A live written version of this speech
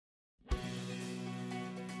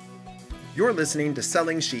You're listening to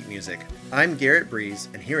Selling Sheet Music. I'm Garrett Breeze,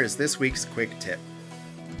 and here is this week's quick tip.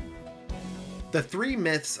 The 3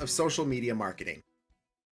 myths of social media marketing.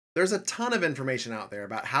 There's a ton of information out there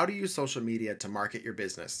about how to use social media to market your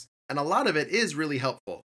business, and a lot of it is really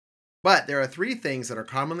helpful. But there are 3 things that are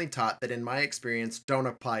commonly taught that, in my experience, don't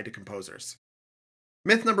apply to composers.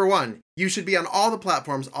 Myth number 1, you should be on all the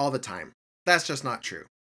platforms all the time. That's just not true.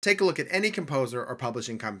 Take a look at any composer or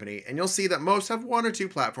publishing company, and you'll see that most have 1 or 2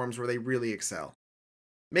 platforms where they really excel.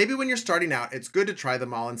 Maybe when you're starting out, it's good to try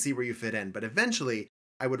them all and see where you fit in, but eventually,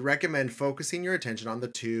 I would recommend focusing your attention on the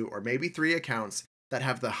 2 or maybe 3 accounts that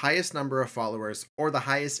have the highest number of followers or the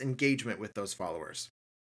highest engagement with those followers.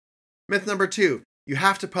 Myth number 2, you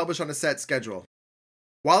have to publish on a set schedule.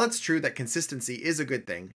 While it's true that consistency is a good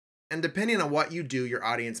thing, and depending on what you do, your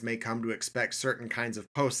audience may come to expect certain kinds of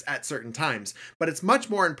posts at certain times, but it's much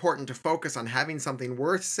more important to focus on having something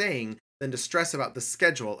worth saying than to stress about the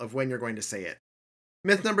schedule of when you're going to say it.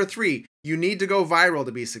 Myth number 3, you need to go viral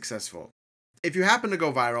to be successful. If you happen to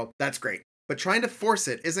go viral, that's great, but trying to force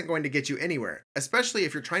it isn't going to get you anywhere, especially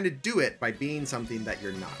if you're trying to do it by being something that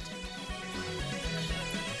you're not.